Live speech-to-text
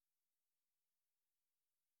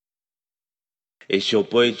It's your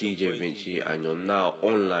boy DJ Vinci, and you're now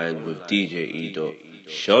online with DJ Edo.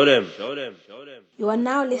 Show them. You are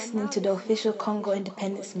now listening to the official Congo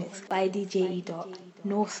Independence Mix by DJ Edo,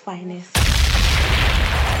 North's finest.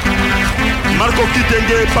 Marco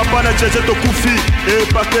Kitenge, papa na cheche to kufi, e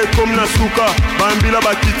pake kom na suka, bambila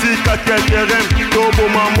bakiti kake terrain, tobo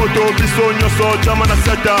mamoto biso nyoso jama na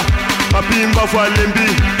seta, mapimba valembi,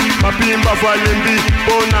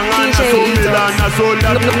 bona ngana somela na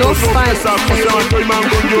zola, koso pesa kosa toi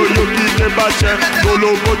mangonjo yoki te bache,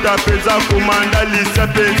 golo bota peza komanda lisa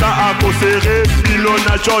peza akosere, pilo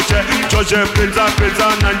na George peza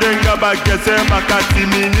nandenga bagese bakati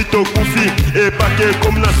minito kufi, e pake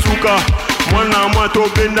kom na suka. Mwana mwato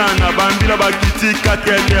benda na bambila bakiti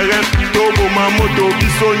kate terrain, tobo mamoto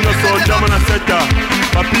biso nyoso jama na seta,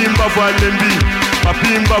 mapimba valembi,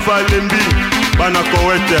 bana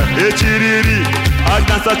kowete, echiriri,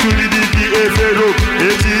 adansa tulididi evero,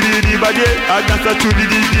 echiriri bade, adansa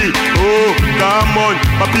tulididi, oh, come on,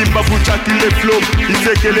 mapimba fuchaki le flow,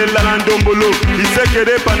 isekele lalandombolo,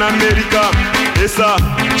 isekele Panamerika, esa,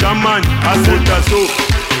 chaman, akotazo,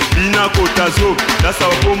 Bina kotazo, dasa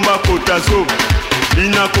wapomba kotazo,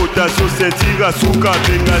 Bina kotazo, sentira suka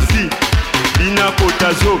bengazi, Bina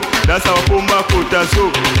kotazo, dasa wapomba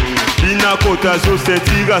kotazo, Bina kotazo,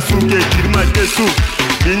 sentira suke kirma tesu,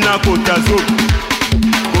 Bina kotazo,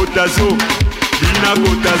 Bina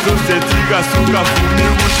kotazo, sentira suka fumi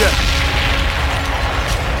rouge.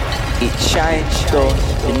 It shines though.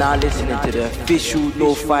 You're now listening to the official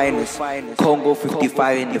No Finest Congo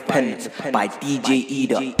 55 Independence by DJ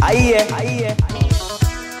Edo. Aïe.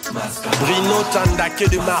 Bruno Tandake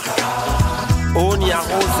de marque. Onia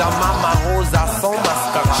Rosa, Mama Rosa sans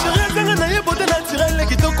mascara. Chérie, zanga na ye beauté naturelle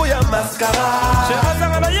kitoko ya mascara. Chérie,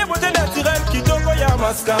 zanga na ye beauté naturelle kitoko ya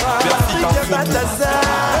mascara. Merci Tanfutu.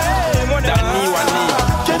 Dani Wani.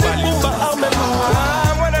 Kene Kumba Armelou.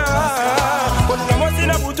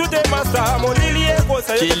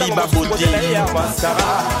 Kelly Babouti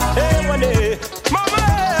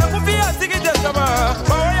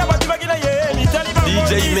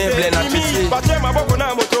DJ Meuble na pitié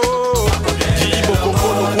Jili Bokoko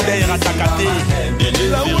no Koudé Ratakate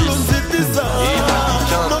La Oulon c'était ça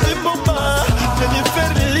Ne réponds pas Jennifer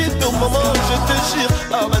Lito maman je te jure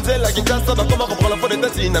Avanzela Kinshasa va comment reprendre la faute de ta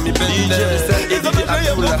sine à mi peine DJ Russell et DJ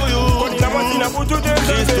Abdoula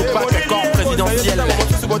Christ Tupac corps présidentiel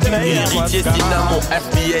Héritier Dynamo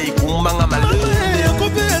FBA Kumbanga Malou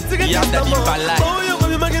Y'a Dadi Balak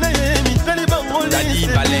Dadi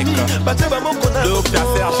Balek Docteur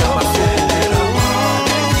Serge Amasso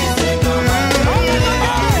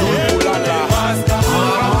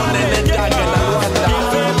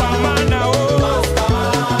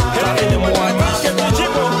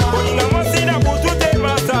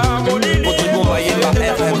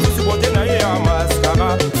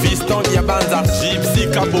Fiston Diabanza, Gypsy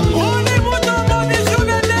Kabongo.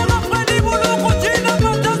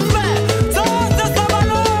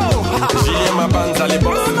 Julien Mabanza, les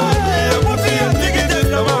boss.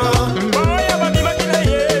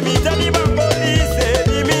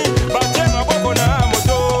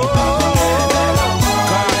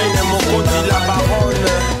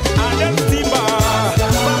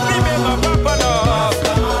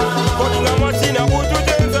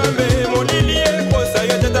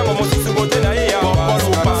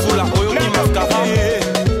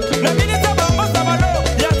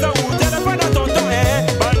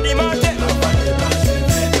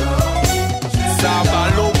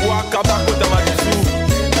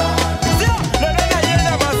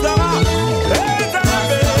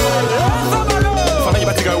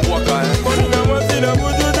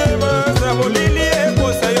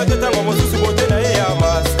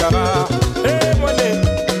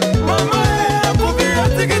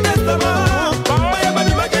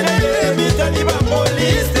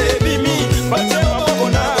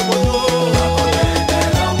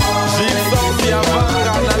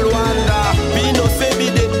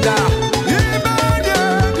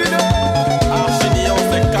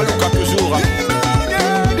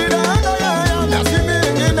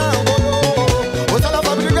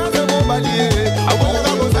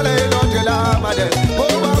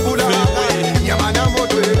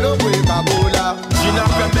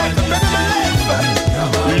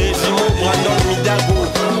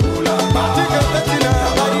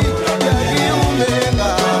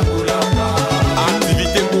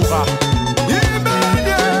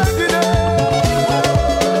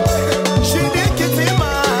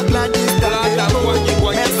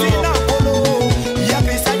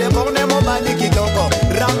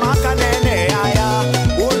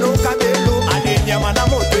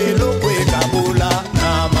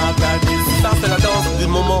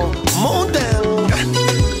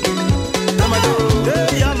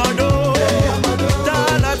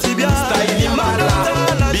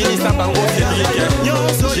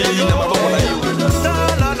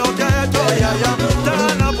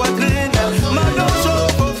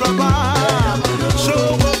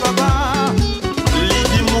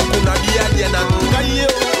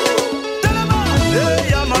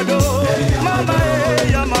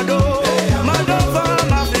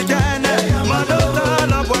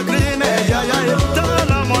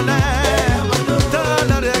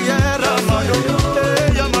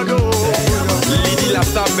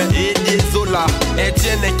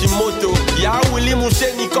 Ya Willy Mouché,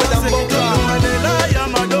 Nicolas Mboka.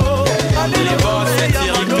 Les boss, c'est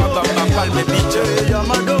Thierry Kabamba, Palme Beach.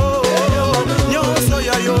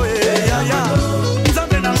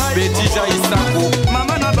 Betty Jaïsako.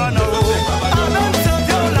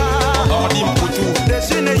 Ordi Mpoutou.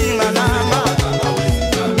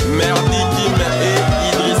 Merdi Kim et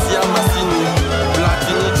Idrissia Massini.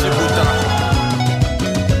 Platini Djibouta.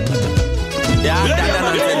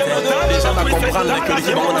 Déjà, va comprendre que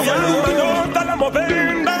l'équipe en a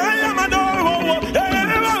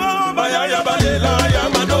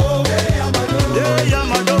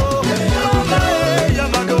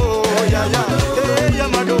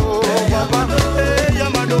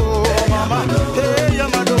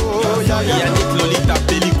Yannick Lolita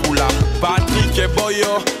Pellicula, Patrick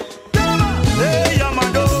Boyo.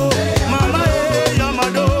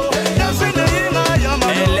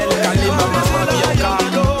 Hélène Kalima Mama Bianca.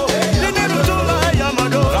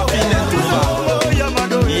 Rafine Toufa.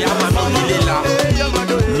 Yamami Milela.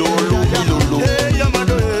 Lolo Milolo.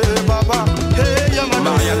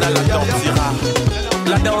 Mariana la Tortira.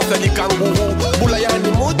 La danse des kangourous.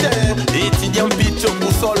 Boulayani Moté. Étudiant Picho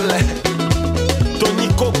Boussole. Tony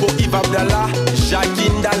Coco, Iva Abdallah,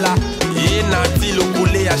 Jacqueline Dalla, Yenati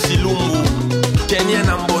Lokule ya Shilumbu, Kenya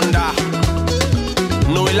Nambonda,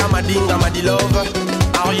 Noëlla Madinga Madilove,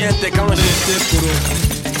 Ariente Kange.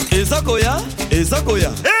 Ezakoya.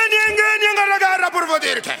 Nyanga la gara pour vous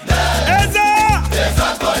dire que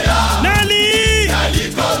Ezakoya Nali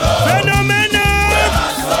Phénomène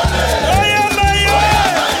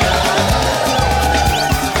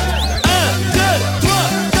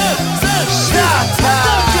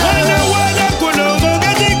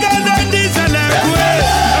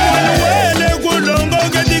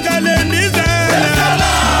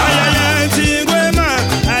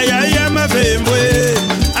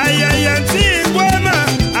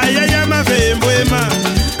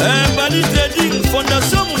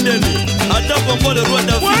Fondation Mundeni, attends pour le roi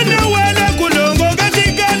d'Afrique.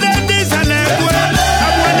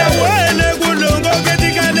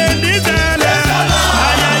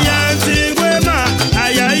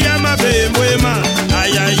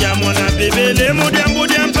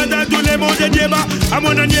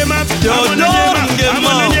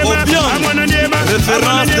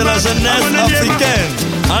 Référence de la jeunesse africaine.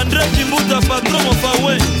 André Kimbuta, patron au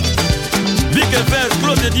Faoué. Big Fer,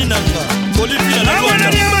 Claude Dinanga. Olivier la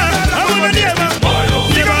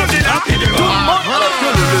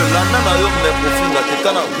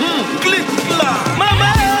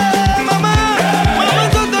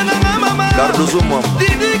Cardozo Mama.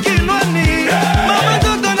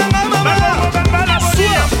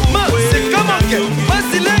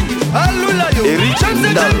 Eric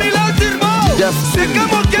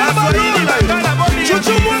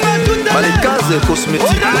Malikaze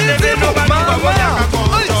cosmétique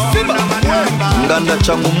Nganda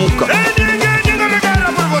Changumuka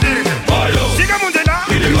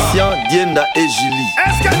Christian Dienda et Julie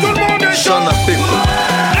Chana Peko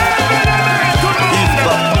Yves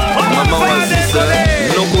Maman Wazisa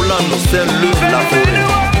Nokolano Saint-Le La Forêt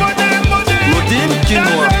Claudine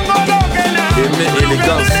Kinoa Aimé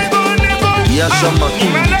Élégance Yasha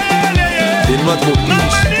Makoum Benoît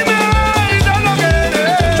Bobinch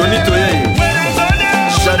Johnny Toyeyo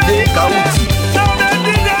Chade Kaouti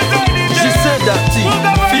Gisèle Dati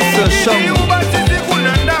Fils Chambou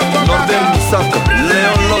Norbert Misaka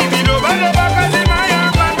Léon Lot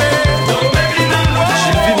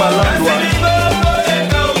Sylvie Malandoua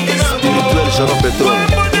Spirituel Jean Pétrole.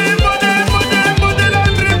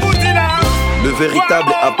 Le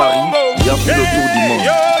véritable à Paris, il y a fait le tour du monde.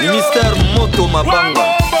 Ministère Moto Mabanga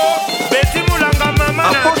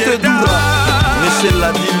Apporte Doura Michel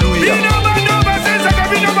Ladilouia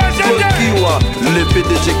Kokiwa, le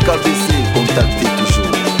PDG KBC, contactez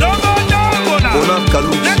toujours Bonan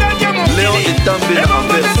Kalouch Léon Etambe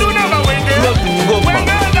Anvers Claude Ngoma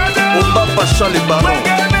Omba Pacha le Baron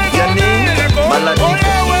Yanné Maladi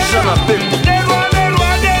Jean Pepo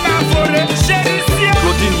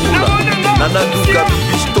Claudine Moula Nana Douka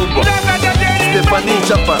Bibiche Toba Stéphanie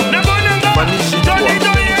Japan Fanny Chitoua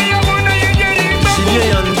Julien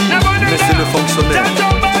Yandi mais c'est le fonctionnaire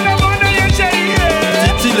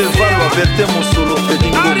Titi Levalo Berthe Monsolo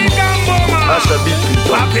Feding Goma Achabit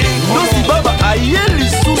Pluton Nossi Baba Ayeli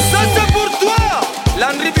Sou ça c'est pour toi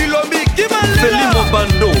Landry Bilombi Feli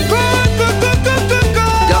Mobando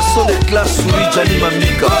Garçon de classe Souri Jali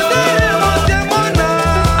Mamika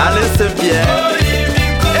Alain Saint-Pierre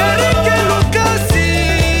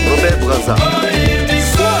Robert Braza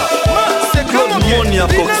Claude Monia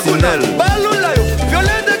Coccinelle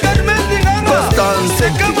Constance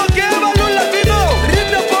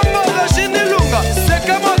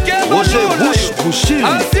Chili.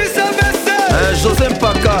 José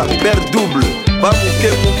Mpaka, père double. Bamouké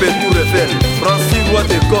Moupé Tour Eiffel. Francis Roy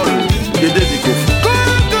d'école. Dédé Dikofu.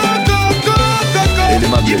 Et les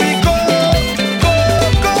Mablés.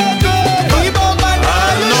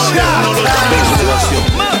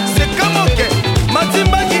 C'est comme ok.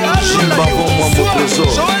 Matimbaki Gilles Bavon, moi mon trésor.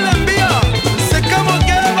 Joël Mbia. C'est comme ok.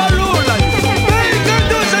 Valula.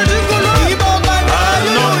 Belgato Jajikolo.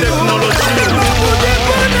 Non technologie.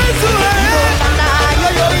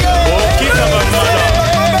 Okita Bamala.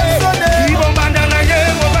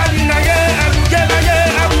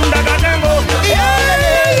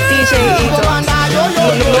 DJ Ito,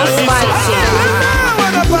 North Finest.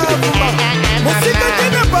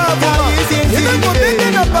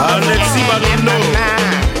 Alexis Balondo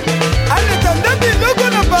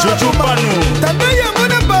Jojo Panu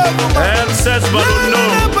R16 Balondo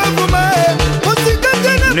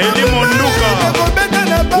Nelly Monduka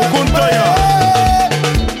Ukuntoya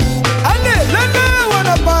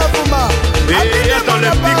Beya dans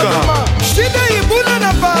les pica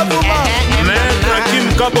Maître Kim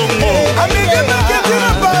Kabongo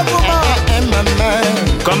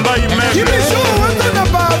Kamba Imeble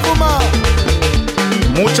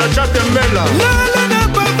Muchacha Tembela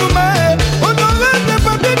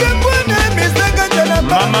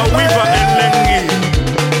Mama Wiva Elengi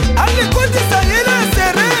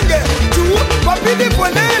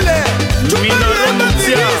Minore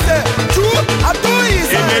Mutia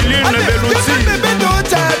Emeline Beluti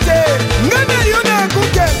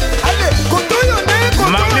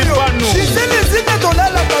Marli Panu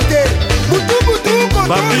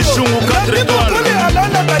Babi Chungu 4 étoiles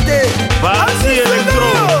Basi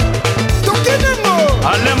Electro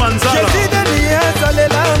Ale Manzala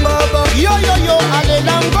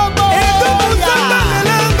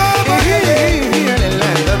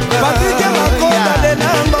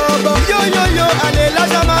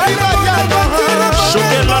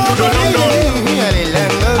Choquelandu de London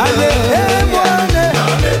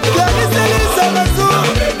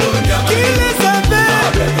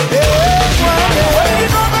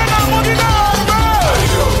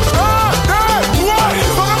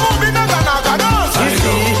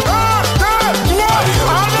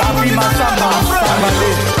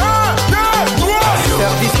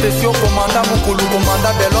Spéciaux commandant Moukoulou,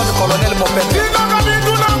 commandant Bellon, colonel Mopet.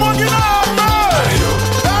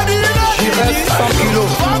 Giresse 100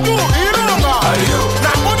 kilos.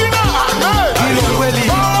 Kilongweli.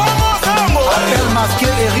 Appel masqué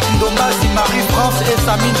Eric Ndombasi, Marie-France et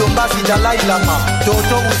Sami Ndombasi, Dalai Lama.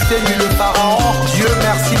 Toto Ousseini le pharaon. Dieu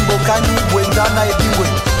merci Mbokani, Bwendana et Bingwe.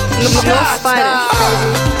 North Finest.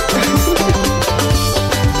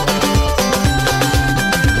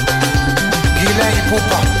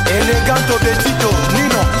 Ipupa, Eleganto Betito,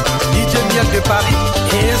 Nino, DJ Miel de Paris,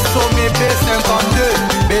 et Somme B52,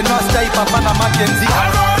 Benoît Stay, Papa na Mackenzie,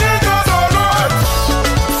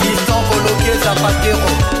 Fiston Coloqué Zapatero,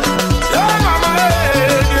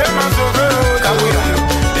 Dieu m'a sauvé,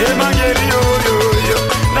 et m'a guéri,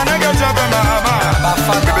 Nanaga Mama,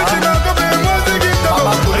 Bafana,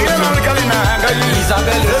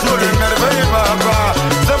 Isabelle Zoulé, merveilleux papa,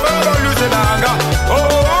 ça va dans l'Uzenanga,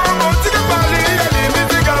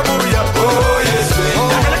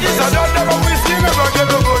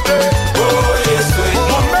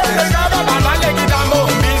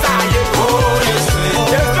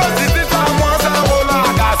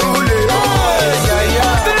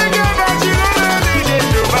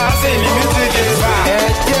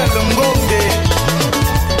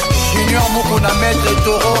 Moukuna Maître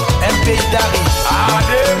Toro, MP Dari.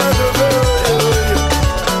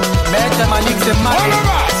 Maître Manix Mani.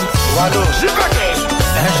 Wado.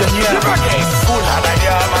 Ingénieur. Full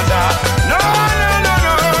Amanda. Non.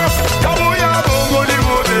 Kabouya Bongoli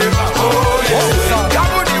Modema. Oh yes.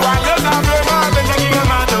 Kaboudi Wale Samema Benjamin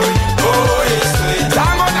Mando. Oh yes.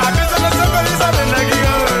 Diamond Abisa Sabelisa Benjamin.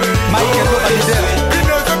 Michael Lopalizer.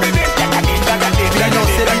 Bino Sobidi. Bino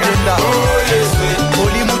Sebidenda. Oh yes.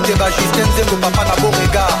 Oli Mouteba Justin Zembo Papa Nabo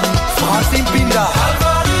Rega. Francine Pinda.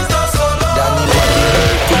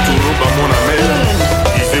 Tuturu Bamona Mela.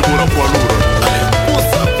 Isebura Poaloura.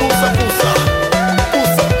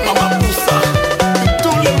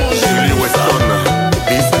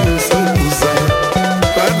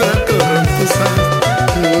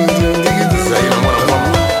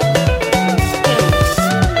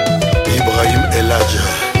 Ibrahim Eladja,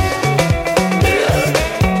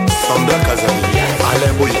 Sandra Kazani,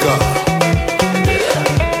 Alain Boyka,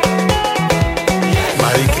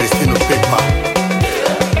 Marie-Christine Pepa,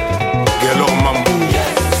 Gelor Mambou,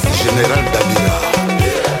 Général Dabira,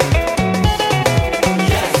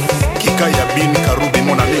 Kika Yabin Karoubi,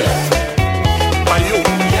 mon ami,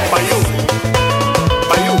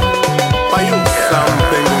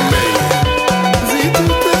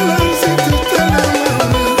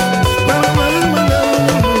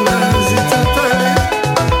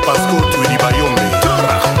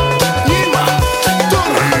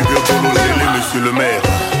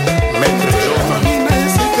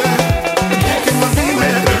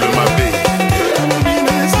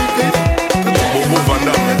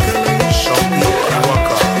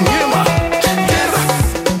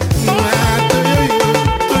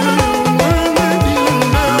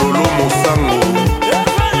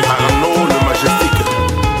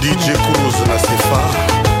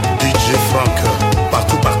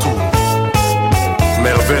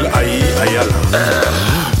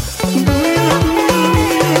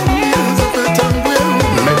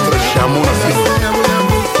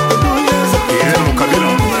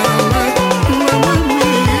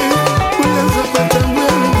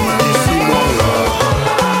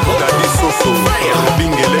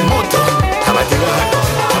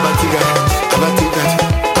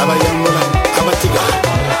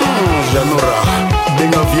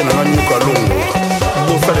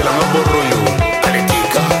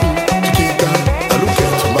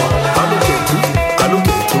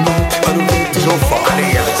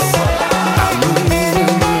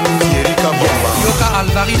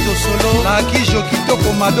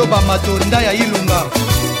 Madoba Matonda ya Ilunga,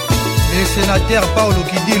 le sénateur Paulo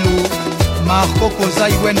Kidilu, Marco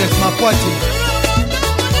Kozai Wendes Mapoati.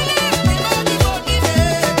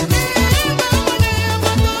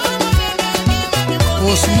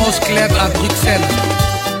 Osmos Club à Bruxelles.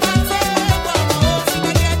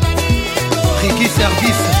 Ricky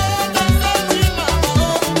Service.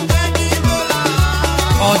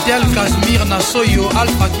 Hotel Casimir Nasoyo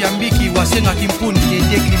Alpha Kiambiki Wasenga Kimpuni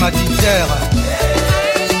et climatiseur.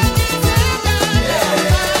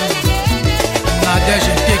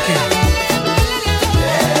 Nadège Teke,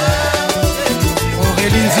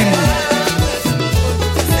 Aurélie Nzimbu,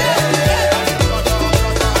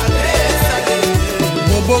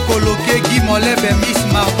 Bobo Koloke, Guy Molebe, Miss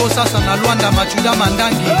Margot, Sasa na Luanda, Machuda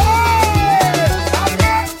Mandangi.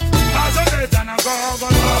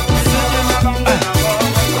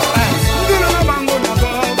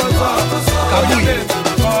 Kabuya,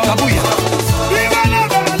 Kabuya.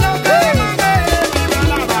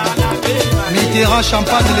 Mitterrand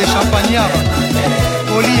champagne les champagnards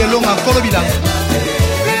Oli Elonga Kolobila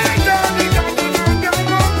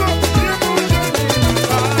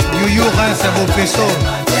Yuyu Reims Bopesso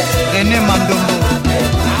René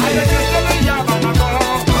Mandombo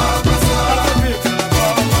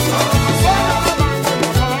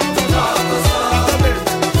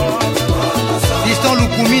Fiston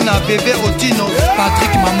Lukumina Bébé Otino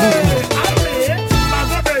Patrick Mambuku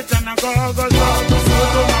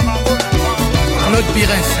Claude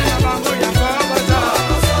Pires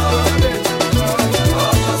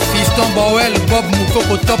Fiston Bowell Bob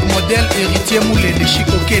Moukoko top modèle héritier Moulé de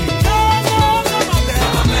Chico Kelly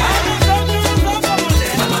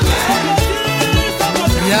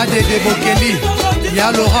Y'a Dédé Bokeli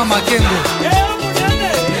Y'a Laurent Makengo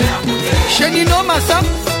Chenino Massa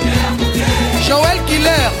Joël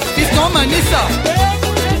Killer Fiston Manissa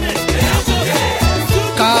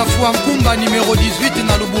Kafwa Nkumba numéro 18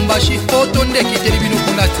 na Lubumbashi Otonde Kitelibino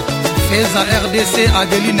Kunati Feza RDC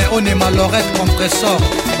Adeline Onema Lorette Compressor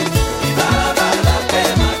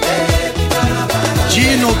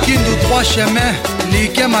Gino Kindu 3 chemins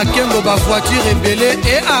Like Makengo ba voiture ébélée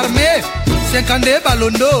et armée 50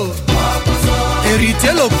 Balondo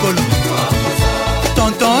Héritier Lokolo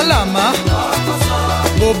Tonton Lama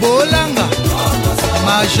Bobo Langa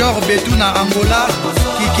Major Betuna Angola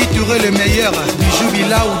Kiki Touré le meilleur Bijou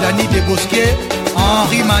Bila ou Dani Desbosquets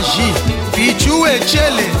Henri Magie Pichou et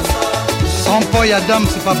Tchele Sampoy Adams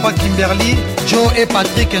Papa Kimberly Joe et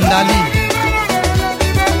Patrick Ndali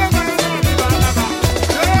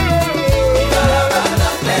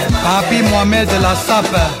Papi Mohamed La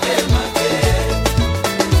Sape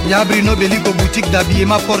Y'a Bruno Belico boutique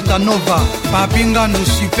d'habillement Porta Nova Papi Ngando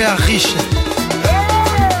super riche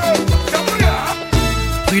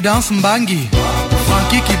Prudence Mbangi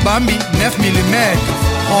Frankie Kibambi 9 mm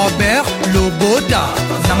Robert Loboda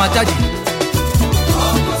Namatadi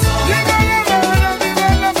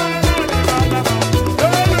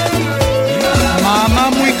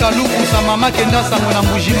Mama Mwika Lukusa Mama Kenda Sango na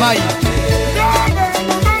Mujimai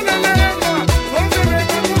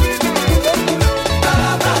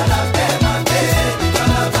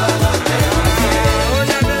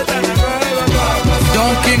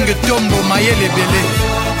Don King Tombo Mayele Belé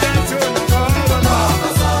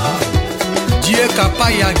Dieu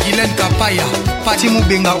Kapaya, Guylaine Kapaya, Pati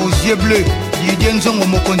Moubenga aux yeux bleus, Didier Nzongo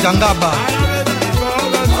Mokonzangaba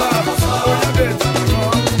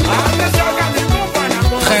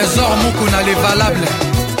Trésor Mokuna les valables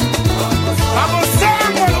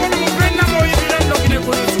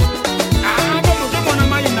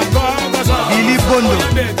Billy Bondo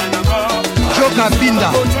Joka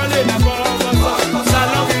Binda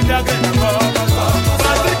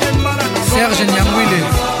Serge Nyangwile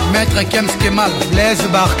Maître Kems Kemal Blaise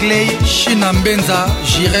Barclay China Mbenza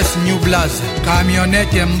Jires New Blaze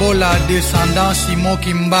Camionnette Mbola Descendant Simo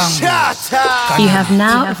Kimbang. You have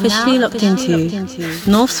now officially locked into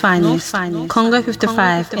North's Finest Congo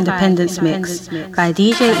 55 Independence Mix by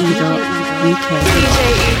DJ Edo UK.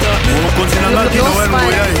 North's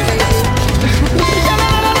Finest.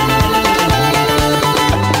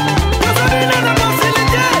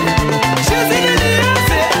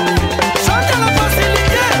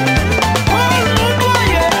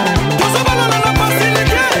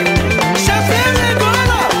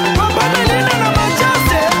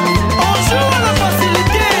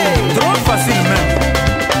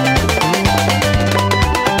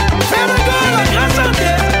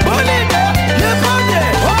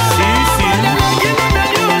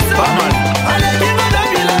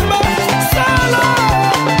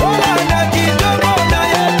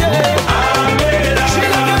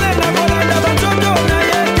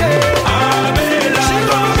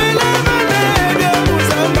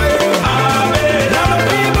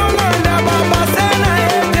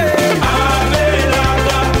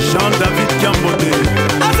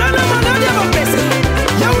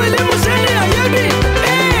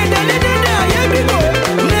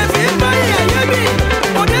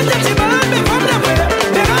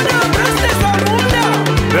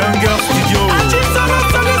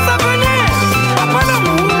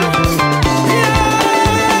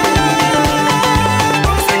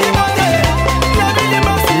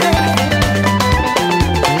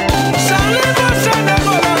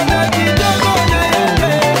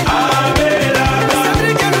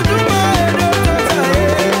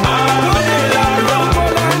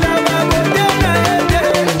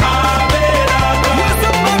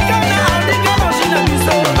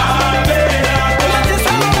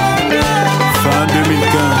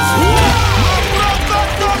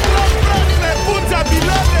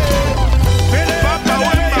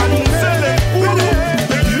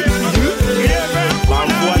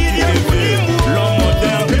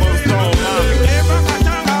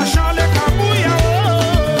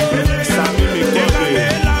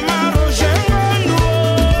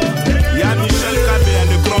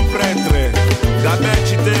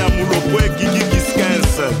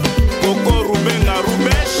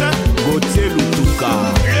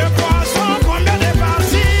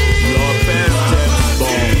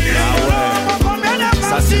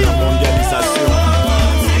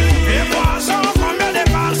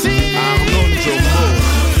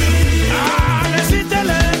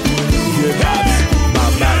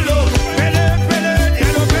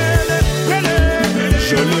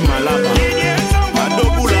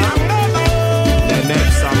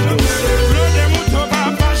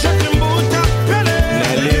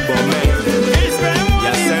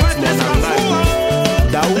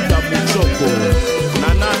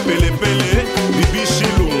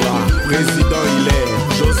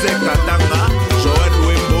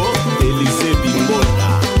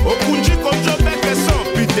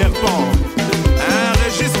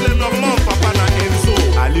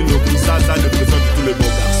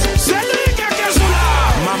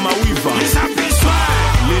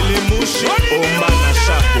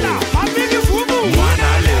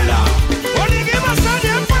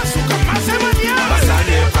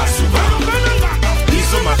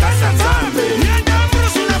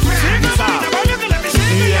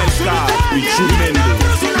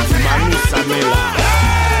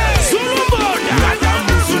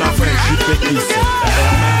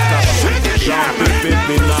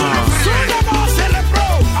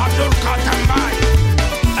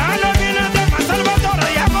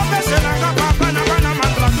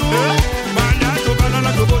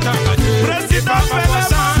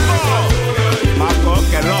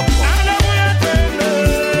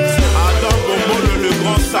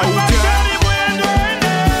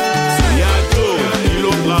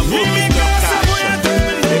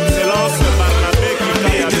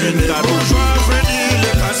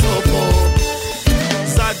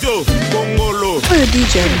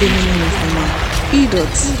 DJ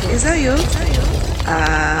E-Dot, is that you?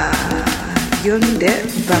 Yonde,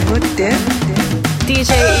 Bagote.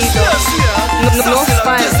 DJ E-Dot, North's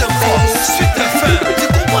Finest. Tu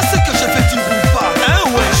comprends ce que j'ai fait, tu ne bouges pas. Hein,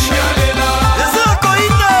 wesh. Les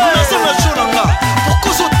Akoïna, Nazana Jonanga.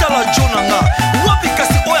 Pourquoi Zotala Jonanga?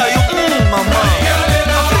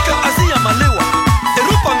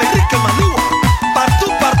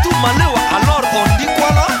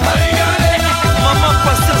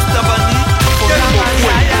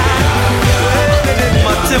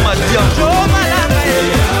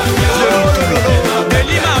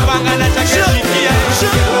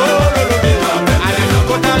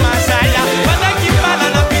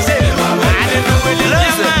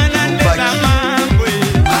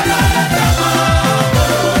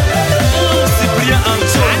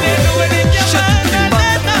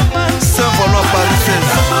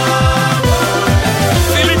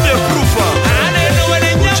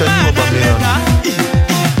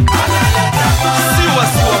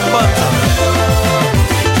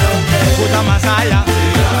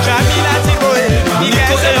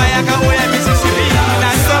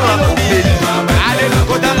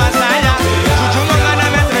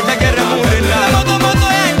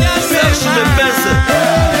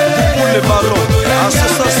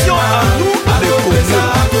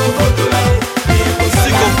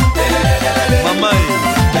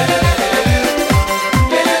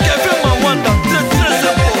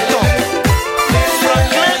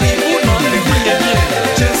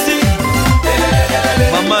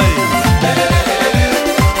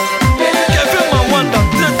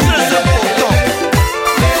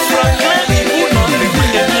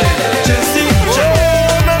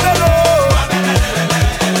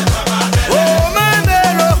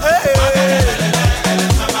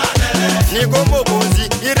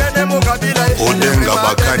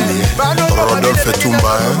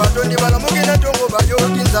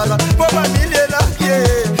 bazala po bamilela ye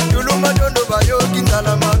tuluma dondo bayoki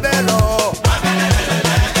nzala mabelo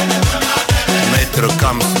Maître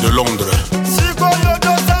Kams de Londres sikoyo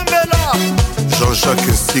tozambela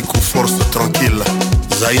Jean-Jacques Sikou Force Tranquille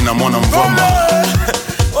Zaina Mwana Mvama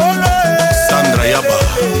Sandra Yaba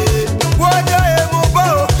Wanya e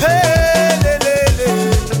mubao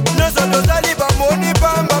Noso tozali bamoni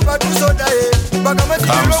pamba batu soda e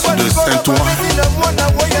Kams de Saint-Ouen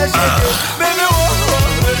Bébé wo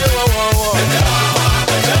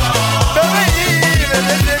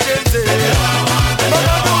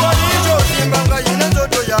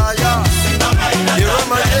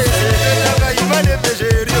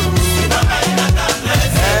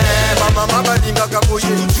Mama balinga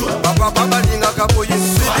kaboye Papa balinga kaboye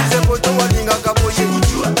Sidize poto walinga kaboye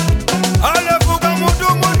Ale fuka mudu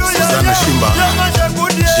ya Zana Shimba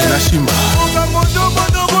Gina Shimba Fuka mudu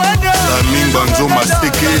gwende Zamimba Nzo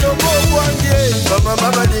Maseke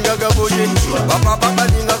Mama balinga kaboye Papa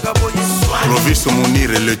balinga kaboye Provis Mounir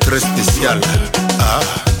le très spécial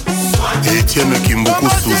Etienne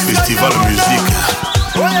Kimbukusu Festival Musique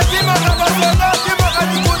Oye kima kabasola Kima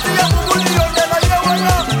kalikuti ya muguli yondela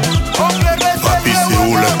yewana Papi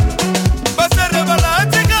Séoul Basere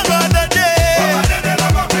balati kagadade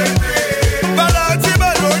Balati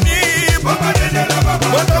baloni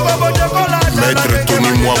Maître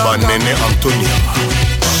Tony Mwaba Nene Antonia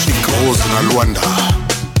Chic Rose na Luanda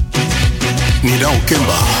Nida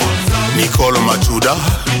Okemba Nicole Machuda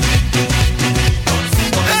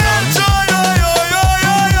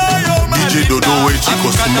DJ Dodo Wechi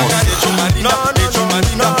Cosmos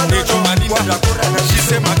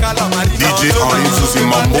DJ Henri Zouzi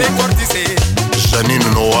Mambo Janine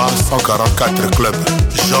Noah 144 Club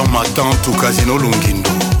Jean Matantou Casino Lungindo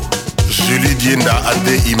Julie Dienda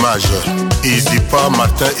Ade Image Izipa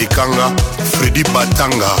Martin Ekanga Freddy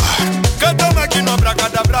Batanga Katamakino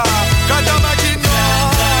brakadabra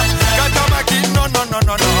Katamakino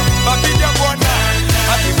no Bakidia bwana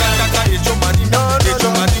Atikataka echo maringa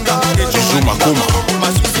Zuma Koma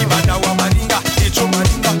Masusi badawa maringa echo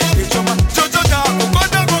maringa Chotota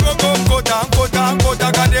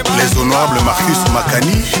kota kadema Les honorables Marcus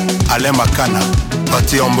Makani Alain Makana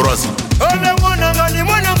Pati Ambrose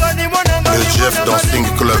Le Jeff Dancing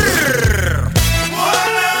Club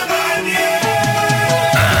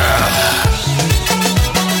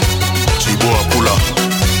Thibaut Apula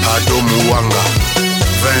Ado Mouanga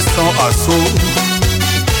Vincent Asso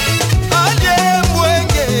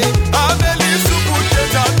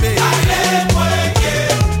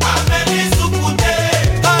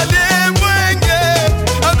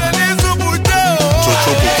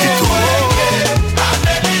Chocho Bokito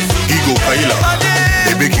Gigo Kaila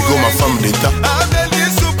Bébé Kigo ma femme d'état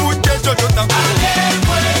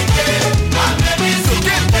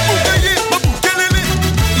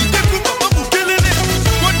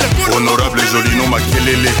Honorable Jolino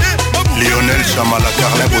Makelele Lionel Chamala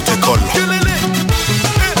Carlin Botekol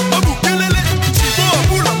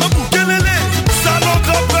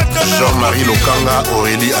Jean-Marie Lokanga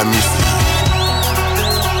Aurélie Amis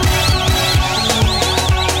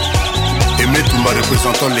Aimé Toumba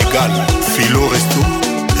représentant légal Philo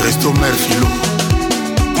Resto Mère Philo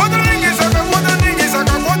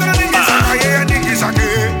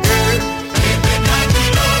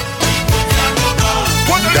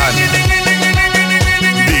Dan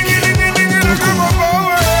Big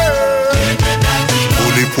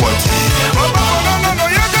Pour les pointis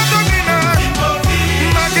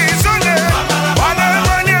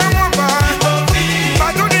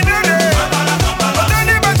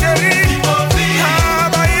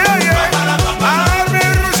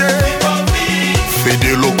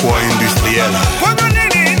Fédé Loco industriel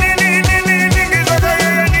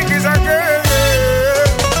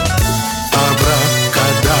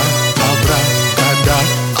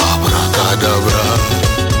Abracadabra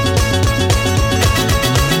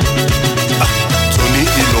Tony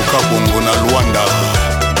Iloka Bongo na Luanda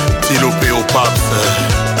Tilope au Paps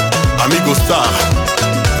Amigo Star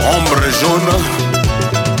Ombre jaune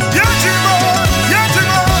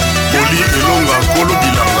Poli Elonga Kolo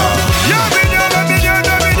Bilanga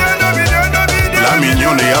La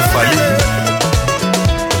mignonne et Afali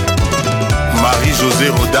Marie-José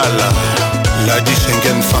Rodal La dit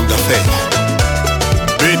Schengen femme d'affaires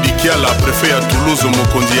Bédikia la préfet à Toulouse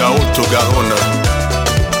Mokondi à Haute-Garonne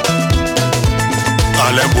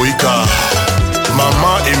Alain Boïka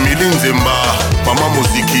Maman Emilie Nzemba Maman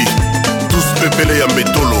Moziki Tous pepele ya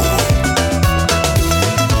Mbetolo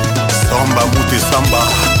Samba Moute Samba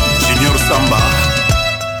Junior Samba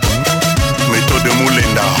Méthode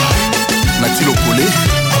Moulenda Natilo Koulé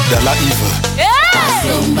Abdallah Yves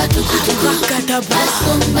Asomba tukutuku,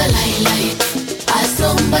 asomba lailai,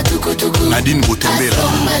 asomba tukutuku, Nadine Boutembela,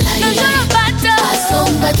 asomba lailai,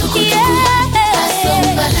 asomba tukutuku,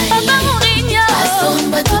 asomba lailai,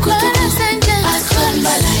 asomba tukutuku,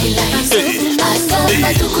 asomba lailai, asomba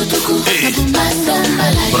tukutuku, asomba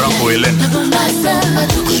lailai, Bravo Hélène, asomba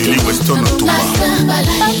tukutuku, Julie Weston Otumba, asomba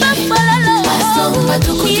lailai, asomba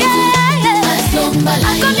tukutuku, asomba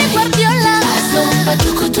lailai, asomba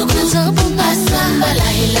tukutuku, asomba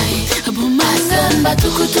lailai, asomba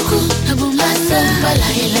tukutuku, asomba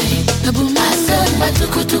lailai, asomba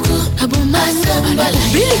tukutuku, asomba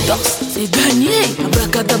lailai. Billy Dogs, c'est gagné.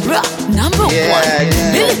 Abracadabra, number one.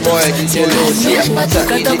 Billy Dogs, c'est gagné.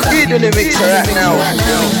 Abracadabra. He's in the mixer right now.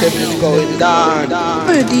 This is going down.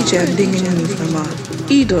 Oh, DJ, I'm digging you from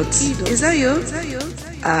E-Dot. Is that you?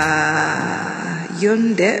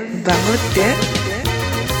 Yonde, Bahote.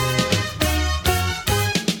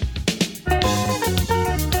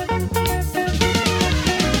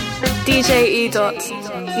 DJ E-Dot,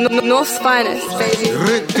 North's finest, baby.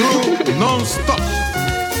 Retro non-stop.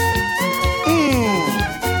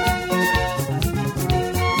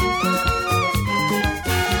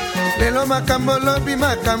 Lelo makambo lobi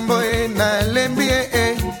makambo na lembi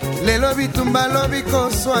Lelo bitumba lobi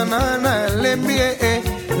koswana na lembi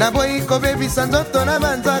Na boyi kobebisa nzoto na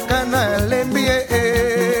banzaka na lembi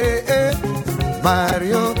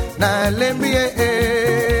Mario na lembi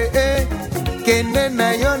Kende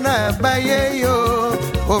na yo na baye yo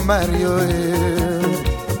O Mario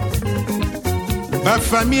Ba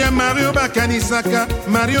famille ya Mario bakanisaka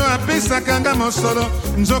Mario apesaka nga mosolo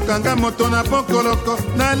Nzoka nga moto na pokoloko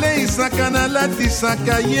Naleisaka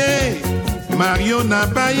nalatisaka ye Mario na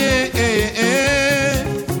baye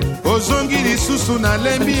Ozongi lisusu na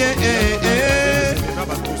lembi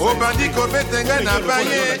Obandi kobetenga na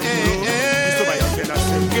baye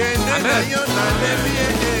Kende na yo na lembi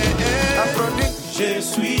Je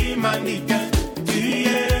suis mannequin, tu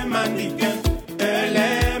es mannequin, elle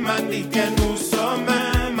est mannequin, nous sommes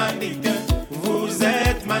mannequin, vous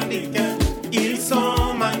êtes mannequin, ils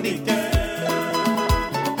sont mannequins.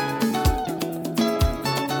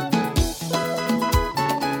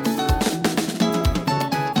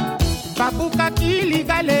 Babuka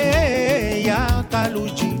kiligale ya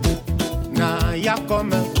kaluji na ya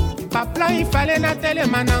kome, papla ifale na tele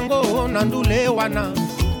manango na ndule wana.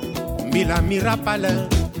 Mila mira pala,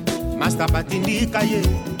 masta batindi kaye,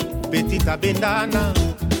 petita bendana,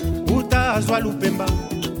 uta azwa lupemba,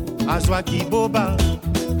 azwa kiboba,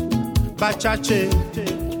 bachache,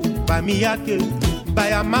 bamiyake,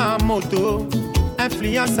 bayama moto,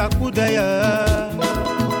 influence à coup d'ailleurs.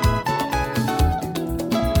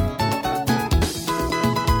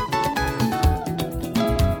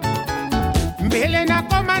 Mbele na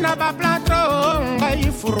koma na ba plateau,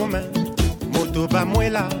 ngai furume, moto ba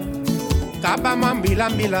mwela. Kaba mambila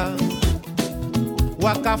mbila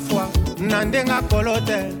wakafwa nandenga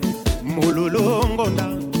kolote mululu ngonda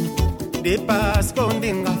depas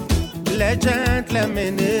kondinga le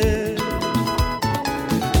gentlemen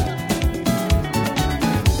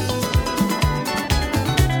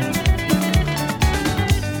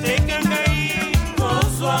tekengai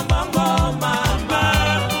koswa mama mama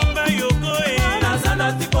bayoko nazana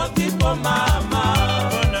tipo tipo mama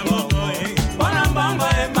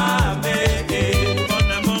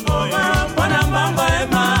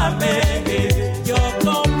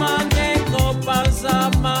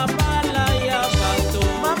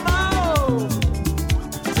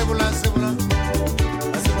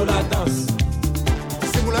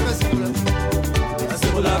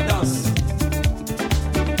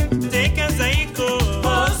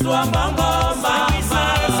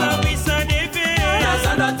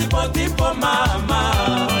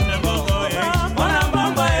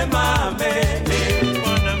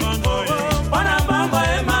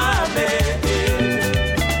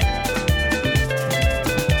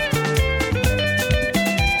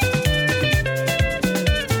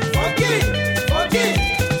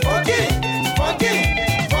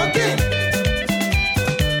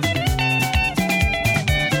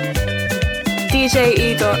DJ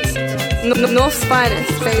E-Dot, North's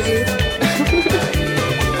finest, baby.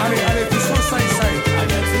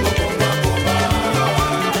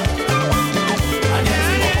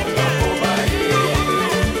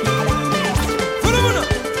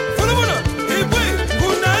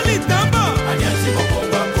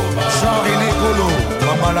 Jean-René Golo,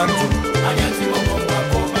 Mama Lantou.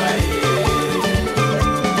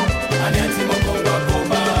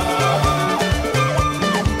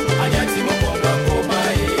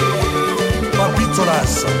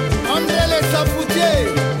 André les Sapoutiers,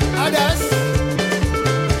 Ada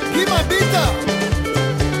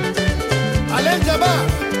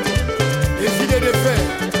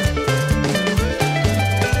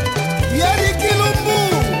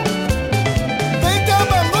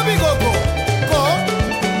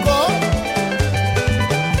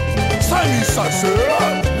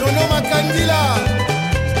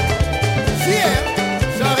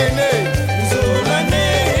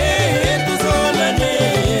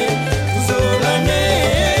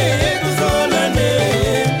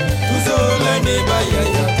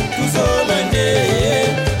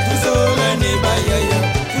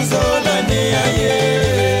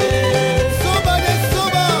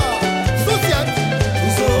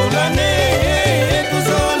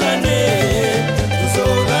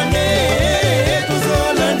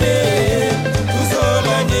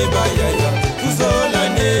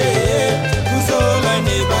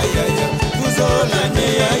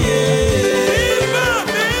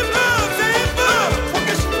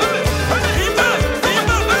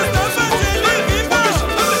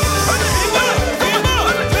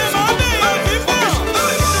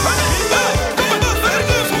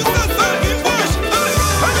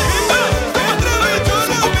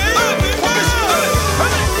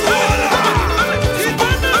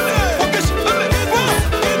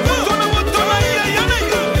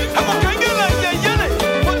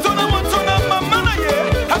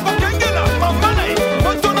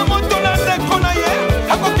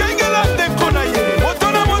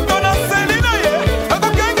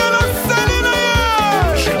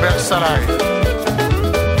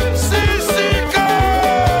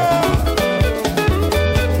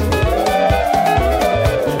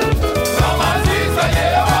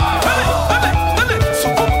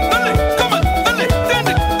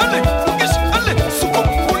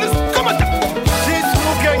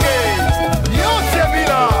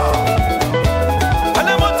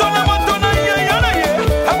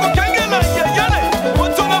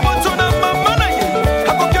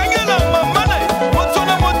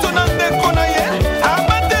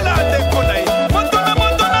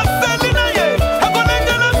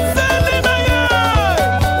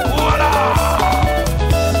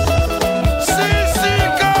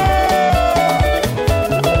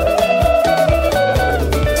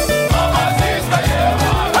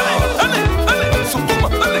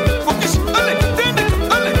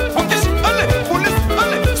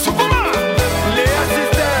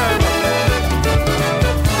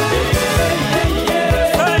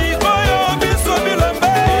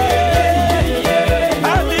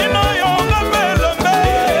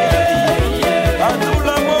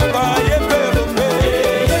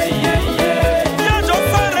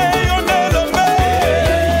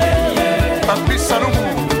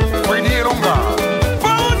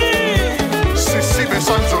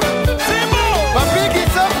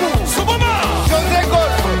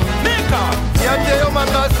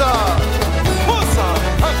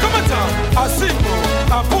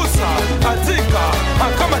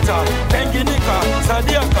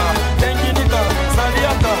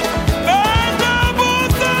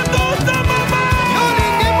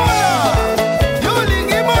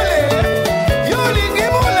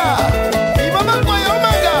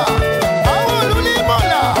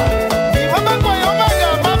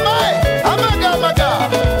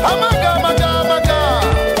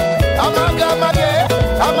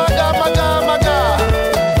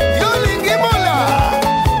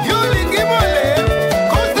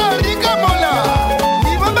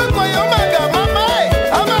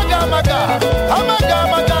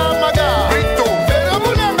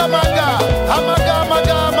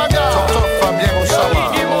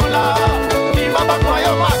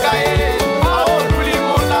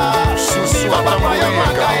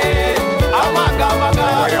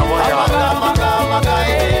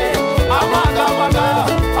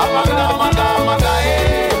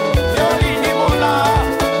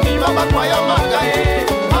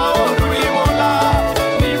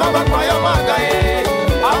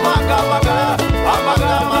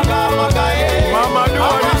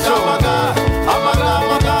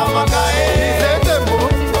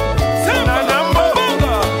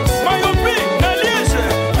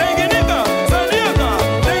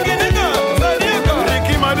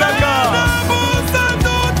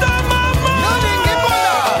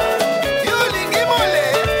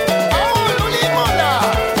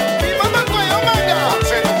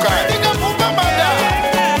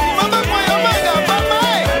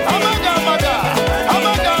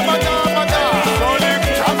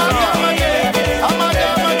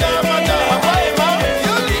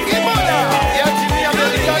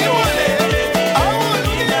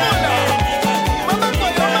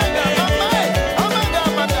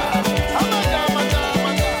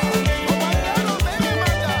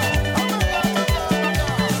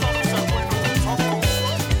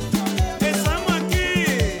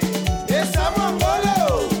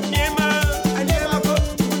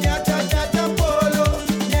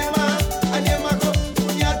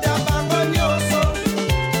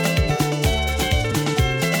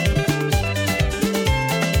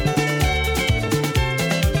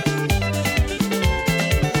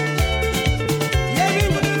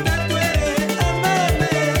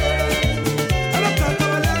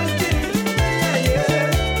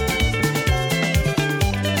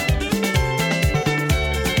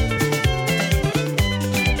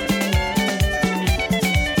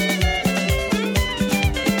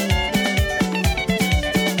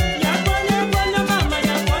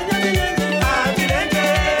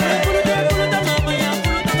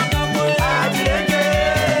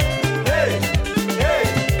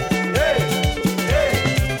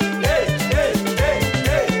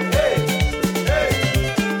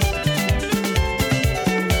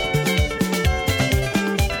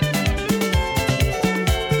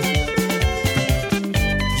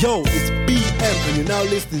Yo, it's BM and you're now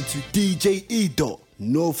listening to DJ Edo,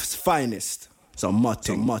 North's finest. So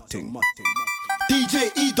mutting. DJ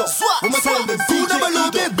Edo, what my sound is DJ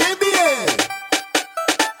Edo. Baby,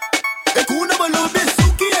 Ekuna Balobe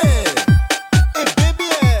Suki,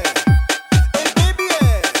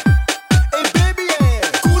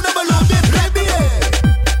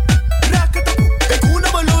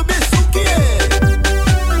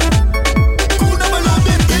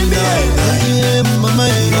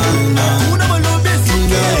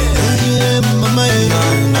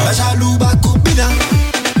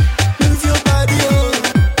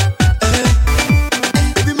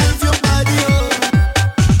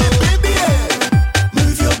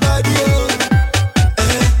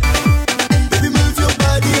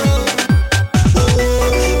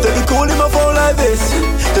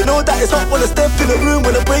 room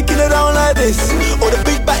when I'm breaking it down like this. All the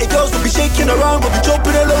big batty girls will be shaking around, will be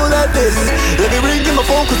dropping it low like this. Let me ring in my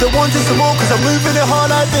phone cause they wanted some more, cause I'm moving it hard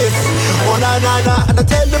like this. Oh nah nah nah, and I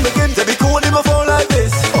tell them again, they be calling my phone like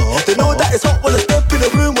this. They know that it's hot when I step in the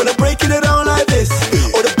room when I'm breaking it down like this.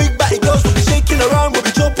 All the big batty girls will be shaking around, will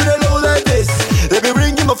be dropping it low like this. Let me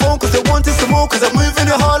ring in my phone cause they wanted some more, cause I'm moving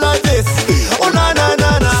it hard like this. Oh nah nah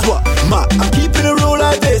nah nah, what? Ma, I'm keeping it real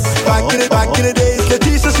like this. Back in the days,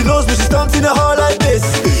 Leticia, she knows me, she's dancing it hard like this.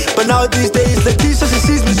 But now these days, Leticia, she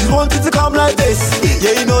sees me, she's wanting to come like this.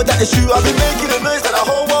 Yeah, you know that it's true, I've been making a noise that the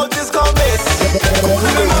whole world just can't miss.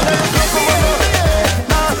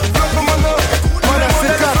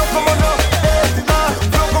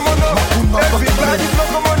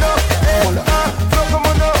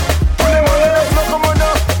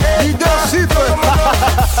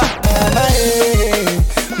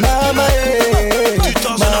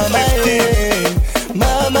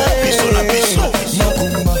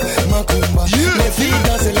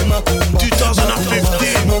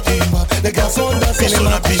 Les garçons dansent les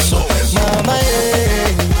macumba. Mama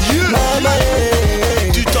eh, mama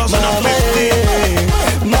eh, mama eh,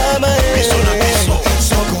 mama eh.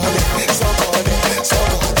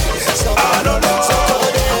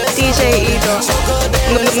 DJ Edo,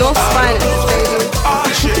 North Finest, baby. Ah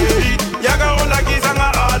chérie, yaga ola kizanga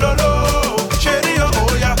alolo. Chérie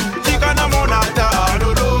oh ya, tikana monata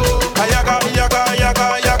alolo. Ayaga yaga yaga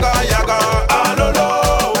yaga yaga alolo.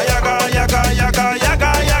 Ayaga yaga yaga yaga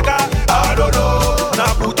yaga alolo. Na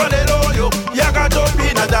putalelo yo, yaga topi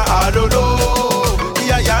nada alolo.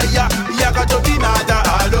 Ya ya ya, yaga topi nada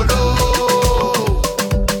alolo.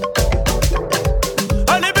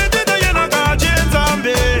 Alibidi yena kaje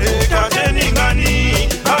nzambe, kaje ningani,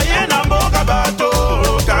 ayena mboga bato,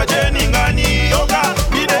 kaje ningani, yoga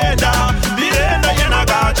bidenda, bidenda yena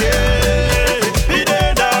kaje,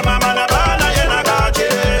 bidenda mama na bana yena kaje,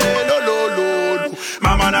 lo lo lo,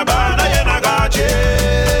 mama na bana yena kaje,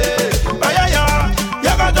 ayaya,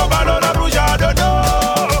 yaga to balo la ruja dodo,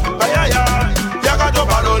 ayaya, yaga to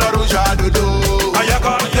balo la ruja dodo,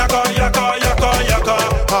 ayaka yaka yaka yaka yaka,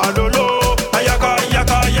 alolo. Ayaka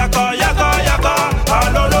yaka yaka yaka yaka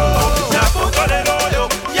alolo ya putalelo yo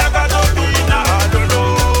yaka topina alolo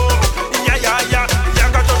ya ya ya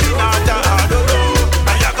yaka topina ta alolo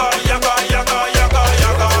ayaka yaka yaka yaka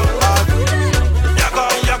yaka yaka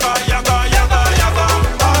yaka yaka yaka yaka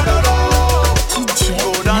alolo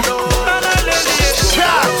odano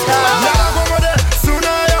Haragomode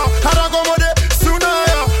sunaya, haragomode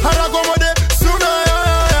sunaya, haragomode sunaya,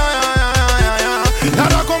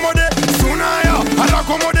 haragomode sunaya,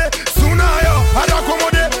 haragomode sunaya,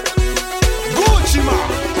 haragomode Gucci ma,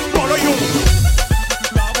 follow you.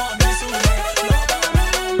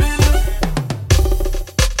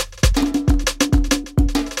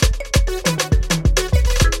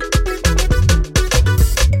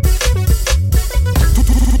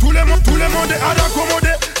 Tout le monde est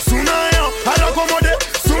haragomode sunaya, haragomode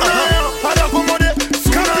sunaya, haragomode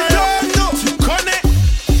sunaya. Tu connais?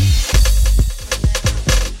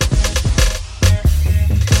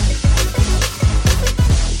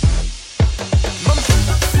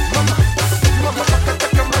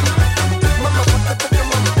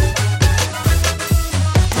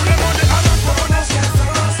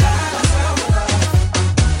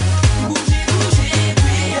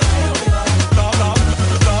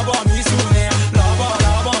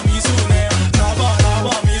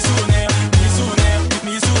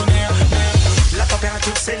 La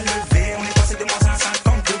température s'est levée, on est passé de moins 50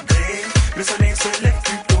 degrés. Le soleil se lève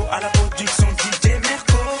plus tôt à la production DJ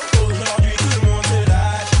Merco. Aujourd'hui tout le monde se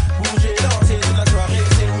lâche, bouger, danser toute la soirée,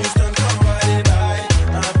 c'est Houston comme Friday night.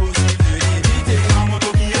 Impossible de l'éviter, un moto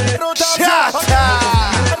qui est Rotation,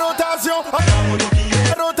 rotation,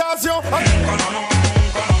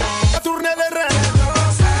 à tourner les reins.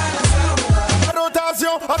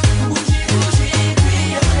 Rotation,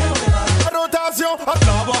 rotation,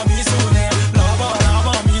 là-bas mi souvenir,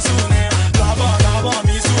 là-bas mi souvenir, là-bas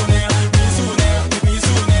mi souvenir, mi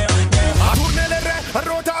souvenir. à tourner les reins.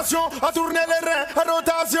 Rotation, à tourner les reins.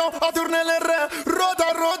 Rotation, à tourner les reins.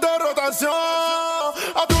 Rotation,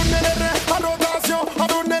 à tourner les reins. Rotation, à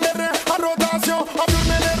tourner les reins. Rotation, à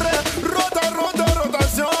tourner les reins.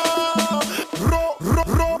 Rotation. À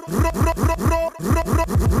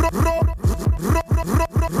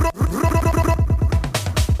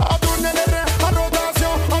tourner les reins.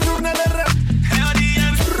 Rotation, à tourner les reins.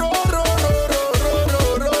 Rotation.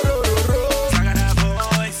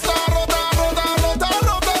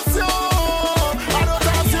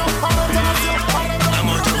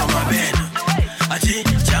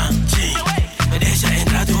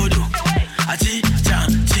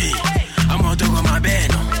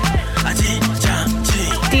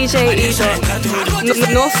 DJ Edo,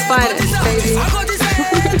 North Finest, baby.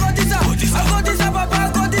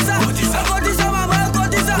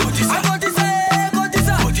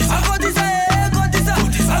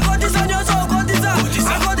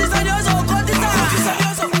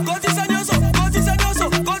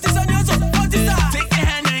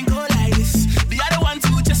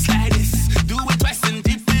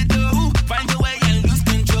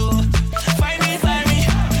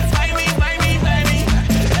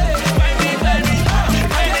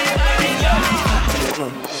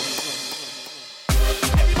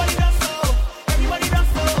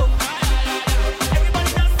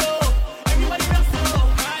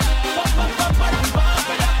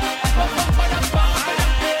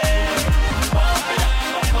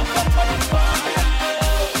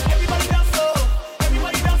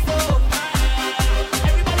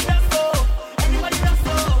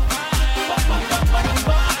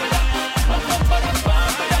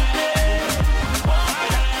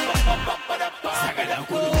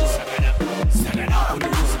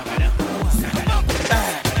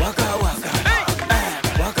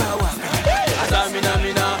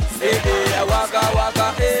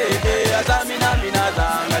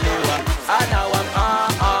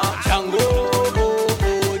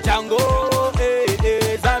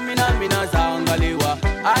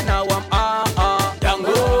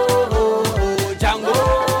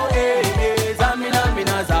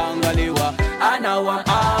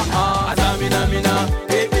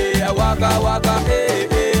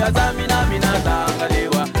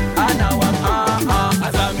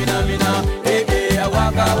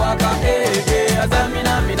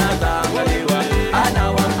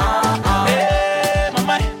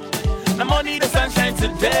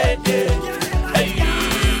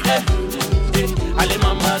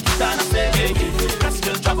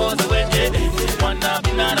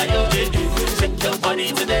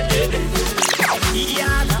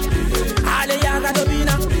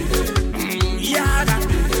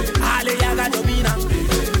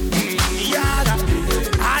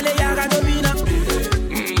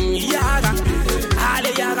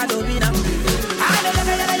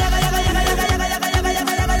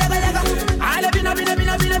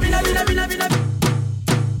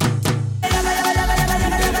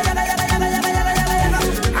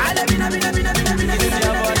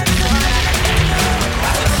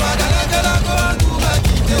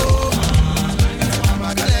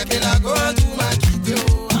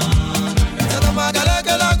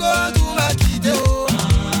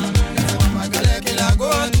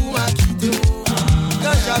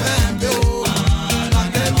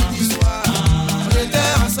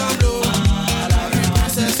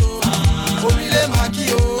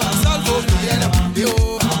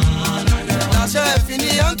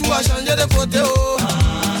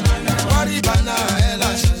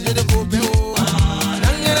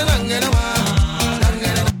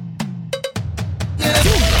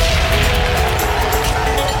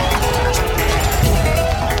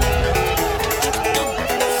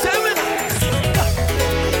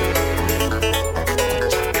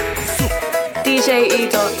 DJ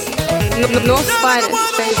E-Dot, North Finest,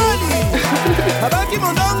 baby. Habaki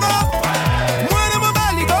mondongo, mwana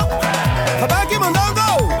mobaliko. Habaki mondongo,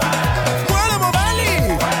 mwana mobali.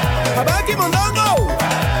 Habaki mondongo,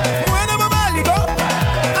 mwana mobaliko.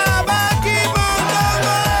 Habaki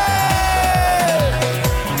mondongo.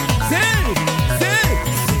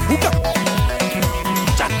 Uka.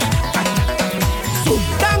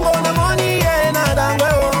 Tango na moni na dango.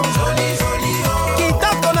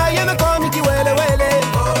 Kitako na yena komi kiwele wele.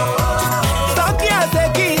 Sakia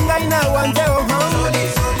sekinga ina wanjeo.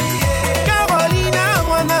 Carolina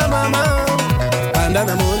mwana mama.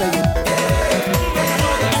 Andana mona ye.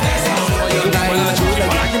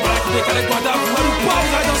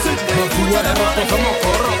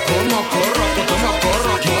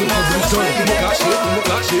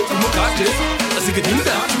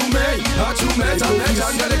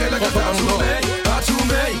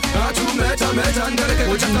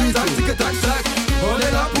 On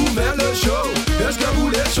est là pour mettre le show. Est-ce que vous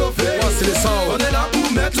voulez chauffer? On est là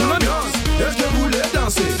pour mettre l'ambiance. Est-ce que vous voulez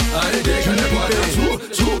danser? Allez, décalez guada, tout,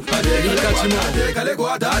 décalez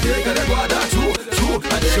guada, tout, décalez guada,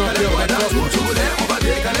 tout, on va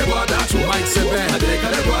décaler guada, tout, Mike Sebin,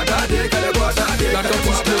 décalez guada, la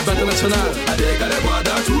campus club international, décalez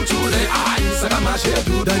guada, tout, les aïe, ça va marcher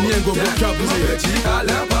tout, Daniel Goboka, vous êtes petit,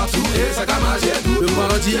 câlin partout, et ça va marcher tout, le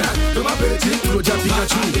paradis, de ma petite, Claudia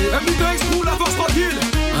Pikachu, M2X pour la force tranquille,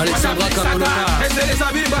 Alexandra Caponoka, et c'est les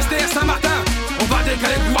amis, Basté, Saint-Martin, on va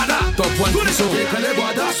décaler guada, top one, décaler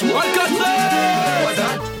guada, sous Alcatraz.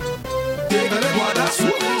 côté, allez moi là, sous,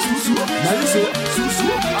 allez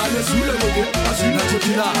sous le côté, assume la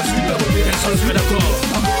coquina, assume le côté, elle s'en fait d'accord.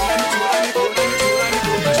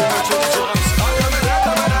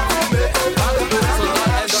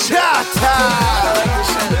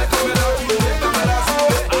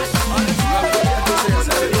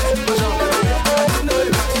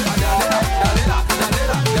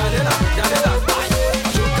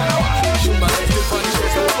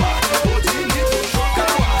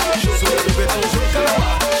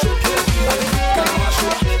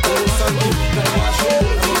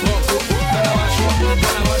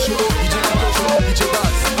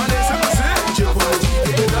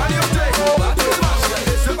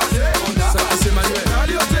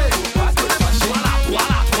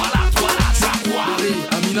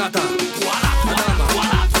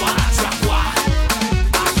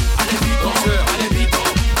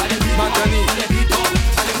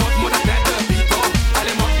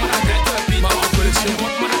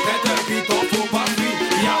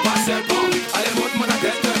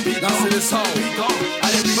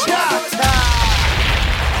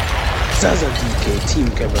 Zaza DK, Team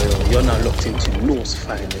Gabriel, you're now locked into North's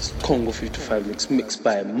finest Congo 55 mixed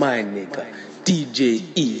by my nigga, DJ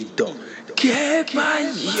Edo. Get my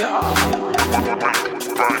yo!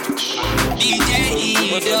 DJ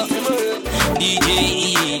Edo, DJ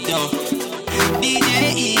Edo,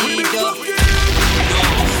 DJ Edo,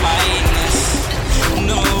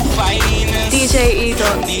 no finest. DJ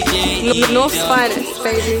Edo, North's finest,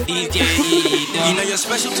 baby. DJ Edo. You know you're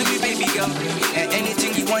special to me, baby girl. And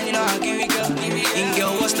anything you want, you know I'll give it, girl. And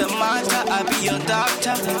girl, what's the matter? I'll be your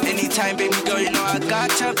doctor. Anytime, baby girl, you know I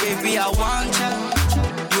got ya. Baby, I want ya.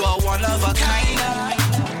 You are one of a kind,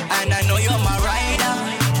 and I know you're my rider.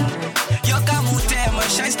 Your kamutema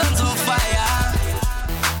shine stands on fire.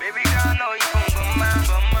 Baby girl, know you from Bumma.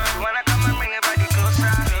 You wanna come and bring your body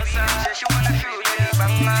closer. Say she wanna feel you,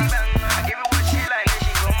 banga. I give her what she like, then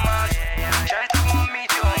she go mad. Try to want me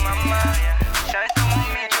to mama. Try to want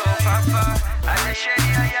me to papa. I let Sherry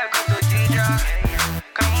and ya go to ginger.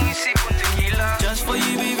 Come we sip on tequila. Just for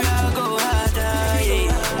you, baby, I'll go harder.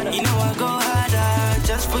 Yeah. You know I go harder.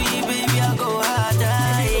 Just for you, baby, I'll go harder.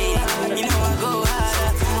 Yeah. You know I go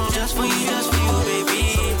harder. Just for you, baby.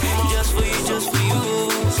 Just for you, just for you.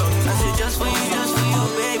 I said just for you,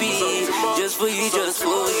 baby. Just for you, just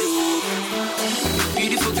for you.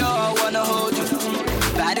 Beautiful girl, I wanna hold you.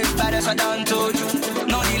 Baddest, I done told you.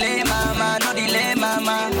 No delay, mama, no delay,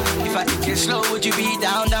 mama. If I take it slow, would you be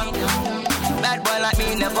down? Bad boy like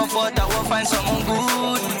me never thought I would find someone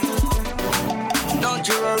good. Don't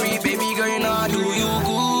you worry, baby girl, you know I do you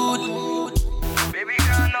good. Baby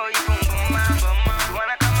girl, know you from Bumma. You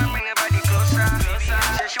wanna come and bring your body closer.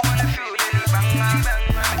 Say she wanna feel the banga.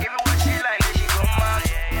 I give her what she like, then she go mad.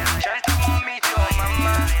 Try to want me to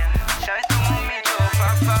mama. Try to want me to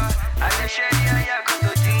papa. I let Sherry and ya go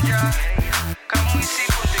to ginger. Come we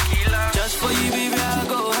sip on tequila. Just for you, baby, I'll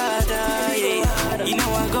go harder. Yeah. You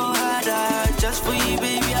know I go harder. Just for you,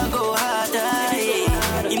 baby, I'll go harder.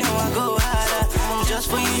 Yeah. You know I go harder. Just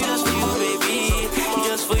for you, baby.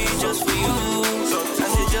 Just for you, just for you. I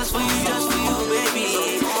said just for you, baby.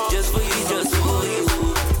 Just for you, just for you.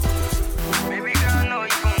 Baby girl, know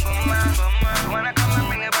you from Bumma. You wanna come and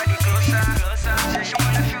bring your body closer. Say she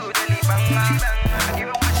wanna feel the banga. I give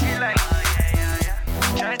her what she like.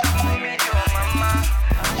 Try to want me to mama.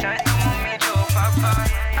 Try to want me to papa.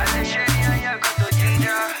 I let Sherry and ya go to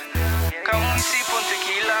ginger. Come we sip on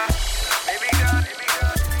tequila. Baby girl.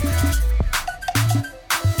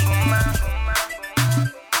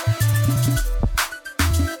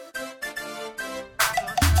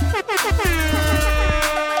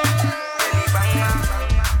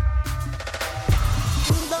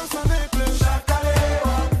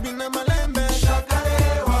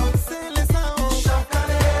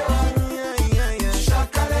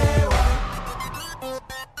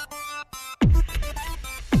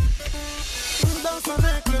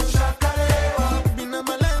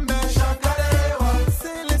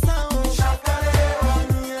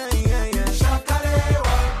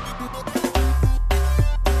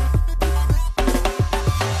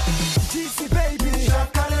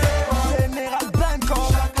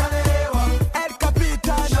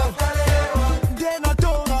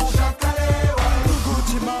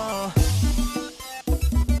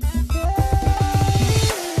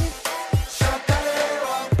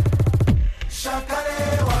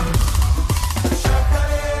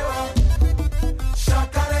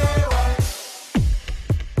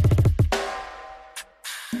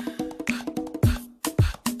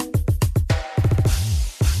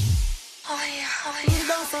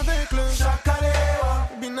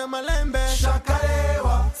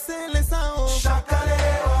 sele sao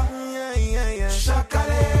Shakalewa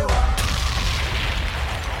Shakalewa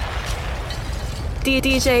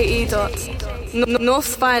DJ E.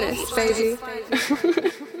 North's finest, baby.